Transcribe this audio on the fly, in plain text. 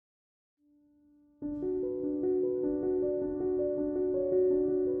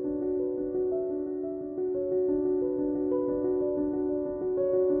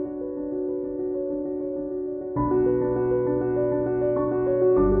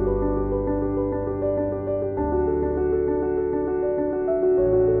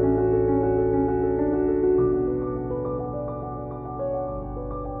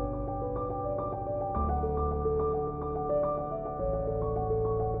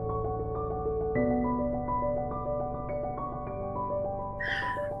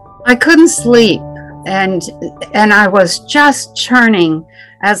I couldn't sleep, and I was just churning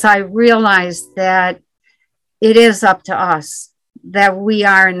as I realized that it is up to us, that we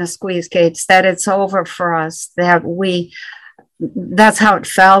are in the squeeze gates, that it's over for us, that's how it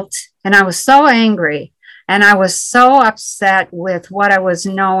felt. And I was so angry and I was so upset with what I was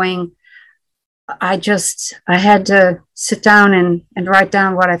knowing. I had to sit down and write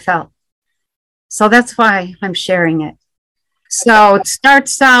down what I felt. So that's why I'm sharing it. So it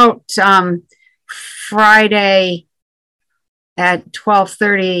starts out Friday at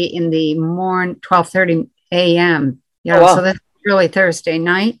 12:30 in the morning, 12:30 a.m. Oh, So wow. that's really Thursday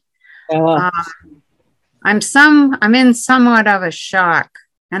night. Oh, wow. Uh, I'm in somewhat of a shock,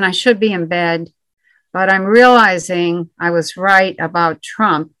 and I should be in bed, but I'm realizing I was right about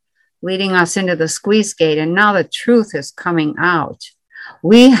Trump leading us into the squeeze gate, and now the truth is coming out.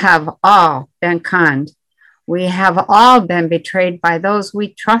 We have all been conned. We have all been betrayed by those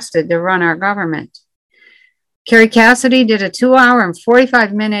we trusted to run our government. Kerry Cassidy did a 2 hour and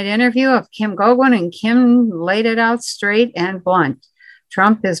 45-minute interview of Kim Goguen, and Kim laid it out straight and blunt.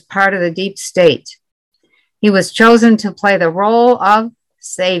 Trump is part of the deep state. He was chosen to play the role of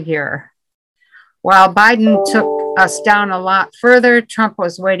savior. While Biden took us down a lot further, Trump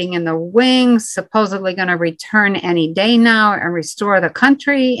was waiting in the wings, supposedly going to return any day now and restore the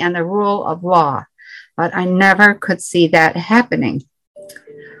country and the rule of law. But I never could see that happening.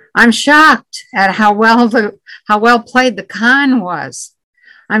 I'm shocked at how well played the con was.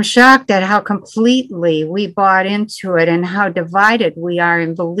 I'm shocked at how completely we bought into it and how divided we are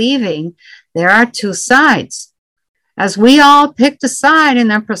in believing there are two sides. As we all picked a side and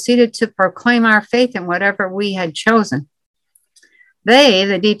then proceeded to proclaim our faith in whatever we had chosen. They,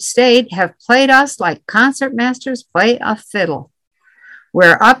 the deep state, have played us like concertmasters play a fiddle.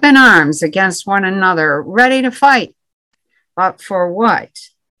 We're up in arms against one another, ready to fight. But for what?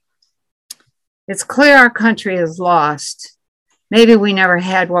 It's clear our country is lost. Maybe we never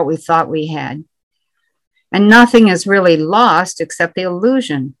had what we thought we had. And nothing is really lost except the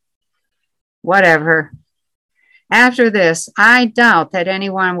illusion. Whatever. After this, I doubt that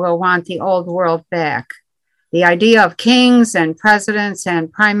anyone will want the old world back. The idea of kings and presidents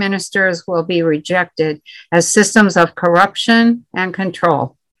and prime ministers will be rejected as systems of corruption and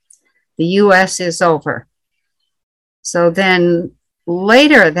control. The U.S. is over. So then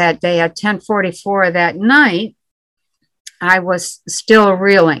later that day at 10:44 that night, I was still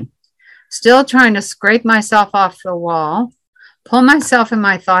reeling, still trying to scrape myself off the wall, pull myself and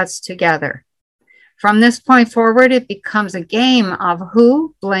my thoughts together. From this point forward, it becomes a game of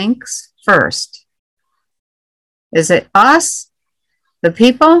who blinks first. Is it us, the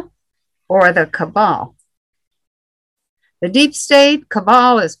people, or the cabal? The deep state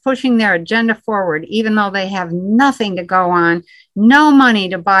cabal is pushing their agenda forward, even though they have nothing to go on, no money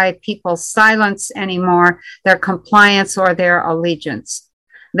to buy people's silence anymore, their compliance or their allegiance.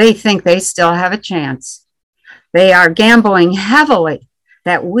 They think they still have a chance. They are gambling heavily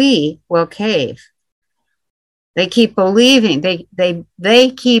that we will cave. They keep believing, they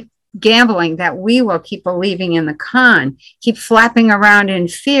keep gambling that we will keep believing in the con, keep flapping around in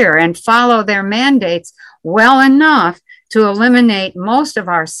fear and follow their mandates well enough to eliminate most of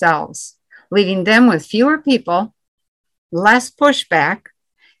ourselves, leaving them with fewer people, less pushback,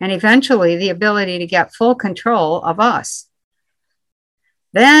 and eventually the ability to get full control of us.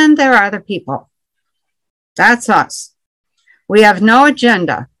 Then there are the people. That's us. We have no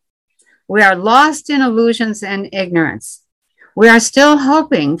agenda. We are lost in illusions and ignorance. We are still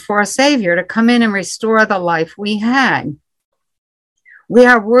hoping for a savior to come in and restore the life we had. We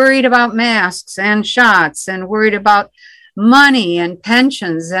are worried about masks and shots and worried about money and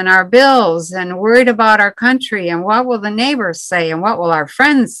pensions and our bills and worried about our country and what will the neighbors say and what will our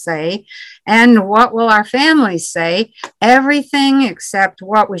friends say and what will our families say. Everything except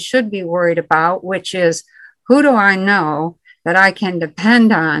what we should be worried about, which is who do I know that I can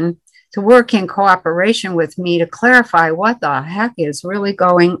depend on to work in cooperation with me to clarify what the heck is really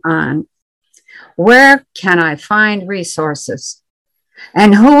going on? Where can I find resources?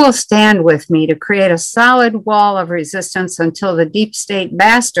 And who will stand with me to create a solid wall of resistance until the deep state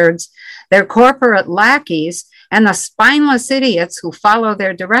bastards, their corporate lackeys, and the spineless idiots who follow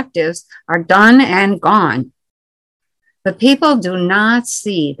their directives are done and gone? The people do not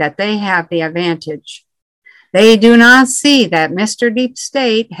see that they have the advantage. They do not see that Mr. Deep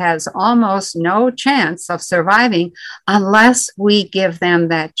State has almost no chance of surviving unless we give them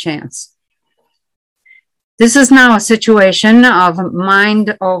that chance. This is now a situation of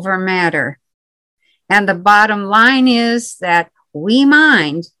mind over matter. And the bottom line is that we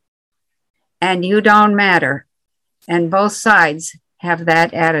mind and you don't matter. And both sides have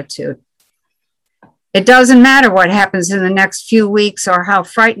that attitude. It doesn't matter what happens in the next few weeks or how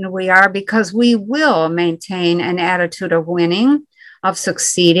frightened we are, because we will maintain an attitude of winning, of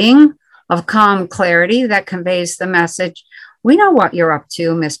succeeding, of calm clarity that conveys the message. We know what you're up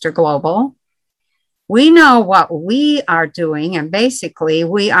to, Mr. Global. We know what we are doing, and basically,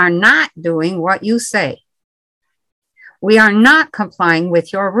 we are not doing what you say. We are not complying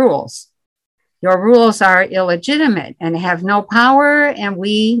with your rules. Your rules are illegitimate and have no power, and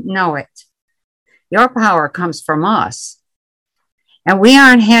we know it. Your power comes from us, and we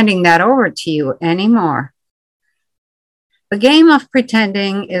aren't handing that over to you anymore. The game of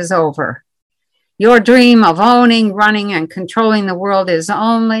pretending is over. Your dream of owning, running, and controlling the world is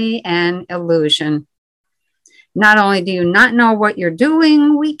only an illusion. Not only do you not know what you're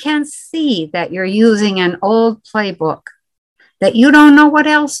doing, we can see that you're using an old playbook, that you don't know what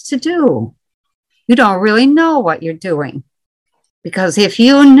else to do. You don't really know what you're doing. Because if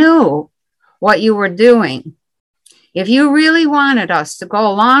you knew what you were doing, if you really wanted us to go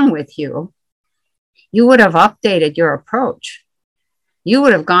along with you, you would have updated your approach. You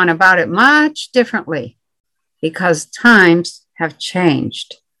would have gone about it much differently, because times have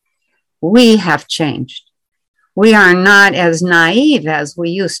changed. We have changed. We are not as naive as we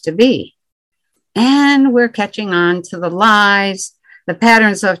used to be. And we're catching on to the lies, the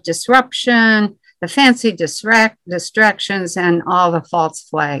patterns of disruption, the fancy distractions, and all the false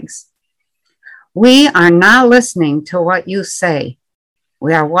flags. We are not listening to what you say.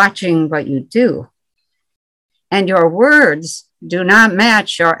 We are watching what you do. And your words do not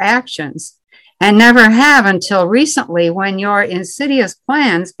match your actions, and never have until recently, when your insidious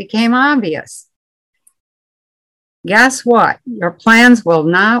plans became obvious. Guess what? Your plans will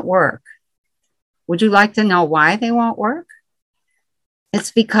not work. Would you like to know why they won't work?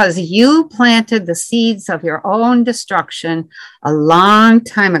 It's because you planted the seeds of your own destruction a long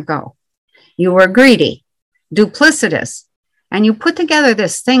time ago. You were greedy, duplicitous, and you put together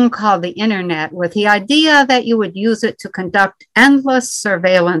this thing called the internet with the idea that you would use it to conduct endless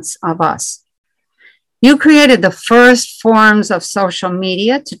surveillance of us. You created the first forms of social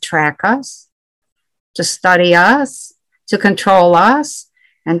media to track us, to study us, to control us,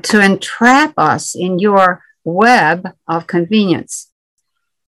 and to entrap us in your web of convenience.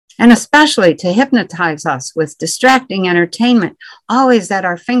 And especially to hypnotize us with distracting entertainment, always at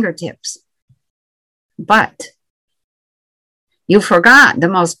our fingertips. But you forgot the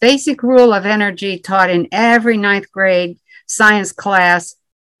most basic rule of energy taught in every 9th grade science class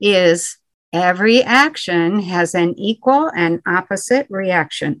is every action has an equal and opposite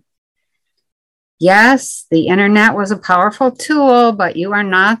reaction. Yes, the internet was a powerful tool, but you are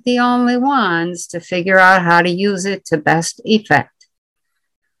not the only ones to figure out how to use it to best effect.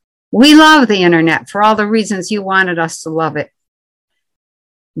 We love the internet for all the reasons you wanted us to love it.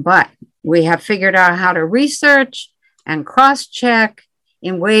 But we have figured out how to research and cross-check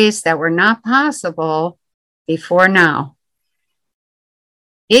in ways that were not possible before now.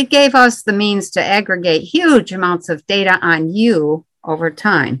 It gave us the means to aggregate huge amounts of data on you over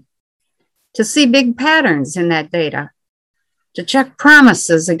time, to see big patterns in that data, to check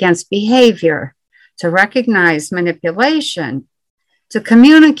promises against behavior, to recognize manipulation, to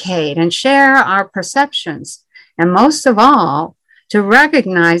communicate and share our perceptions, and most of all, to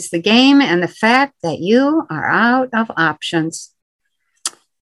recognize the game and the fact that you are out of options.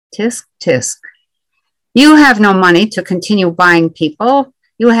 Tisk, tisk. You have no money to continue buying people.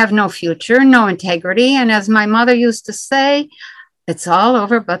 You have no future, no integrity. And as my mother used to say, it's all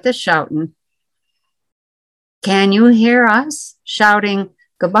over but the shouting. Can you hear us shouting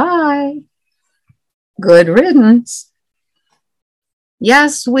goodbye? Good riddance.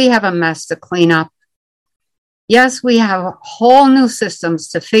 Yes, we have a mess to clean up. Yes, we have whole new systems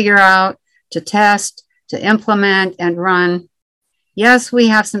to figure out, to test, to implement and run. Yes, we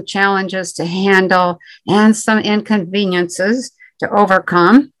have some challenges to handle and some inconveniences to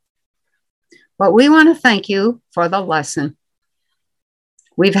overcome. But we want to thank you for the lesson.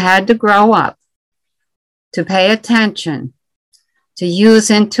 We've had to grow up, to pay attention, to use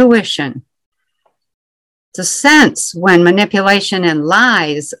intuition, to sense when manipulation and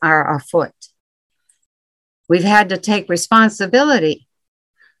lies are afoot. We've had to take responsibility,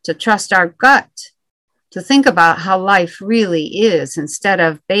 to trust our gut, to think about how life really is instead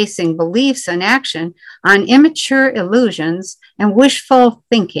of basing beliefs and action on immature illusions and wishful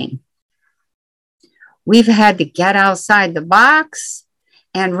thinking. We've had to get outside the box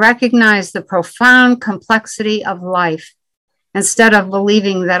and recognize the profound complexity of life instead of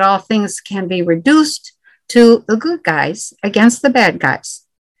believing that all things can be reduced to the good guys against the bad guys.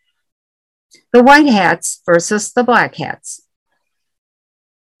 The white hats versus the black hats.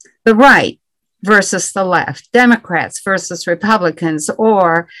 the right versus the left, Democrats versus Republicans,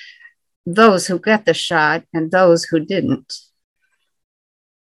 or those who get the shot and those who didn't.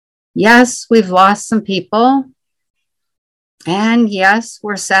 Yes, we've lost some people. And yes,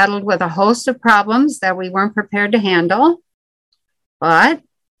 we're saddled with a host of problems that we weren't prepared to handle, but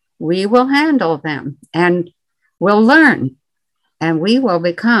we will handle them and we'll learn and we will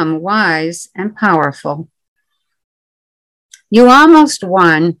become wise and powerful. You almost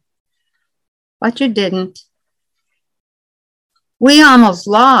won, but you didn't. We almost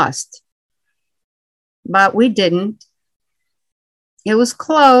lost, but we didn't. It was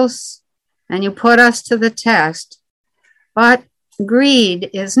close, and you put us to the test, but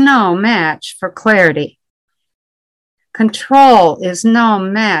greed is no match for clarity. Control is no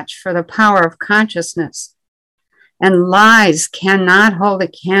match for the power of consciousness, and lies cannot hold a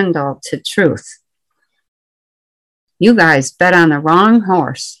candle to truth. You guys bet on the wrong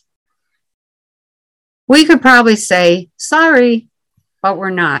horse. We could probably say, sorry, but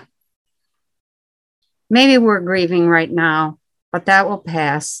we're not. Maybe we're grieving right now, but that will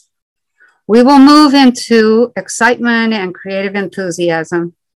pass. We will move into excitement and creative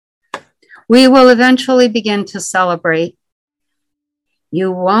enthusiasm. We will eventually begin to celebrate.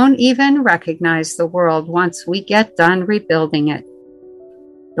 You won't even recognize the world once we get done rebuilding it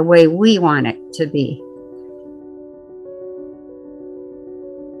the way we want it to be.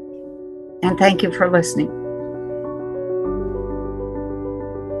 And thank you for listening.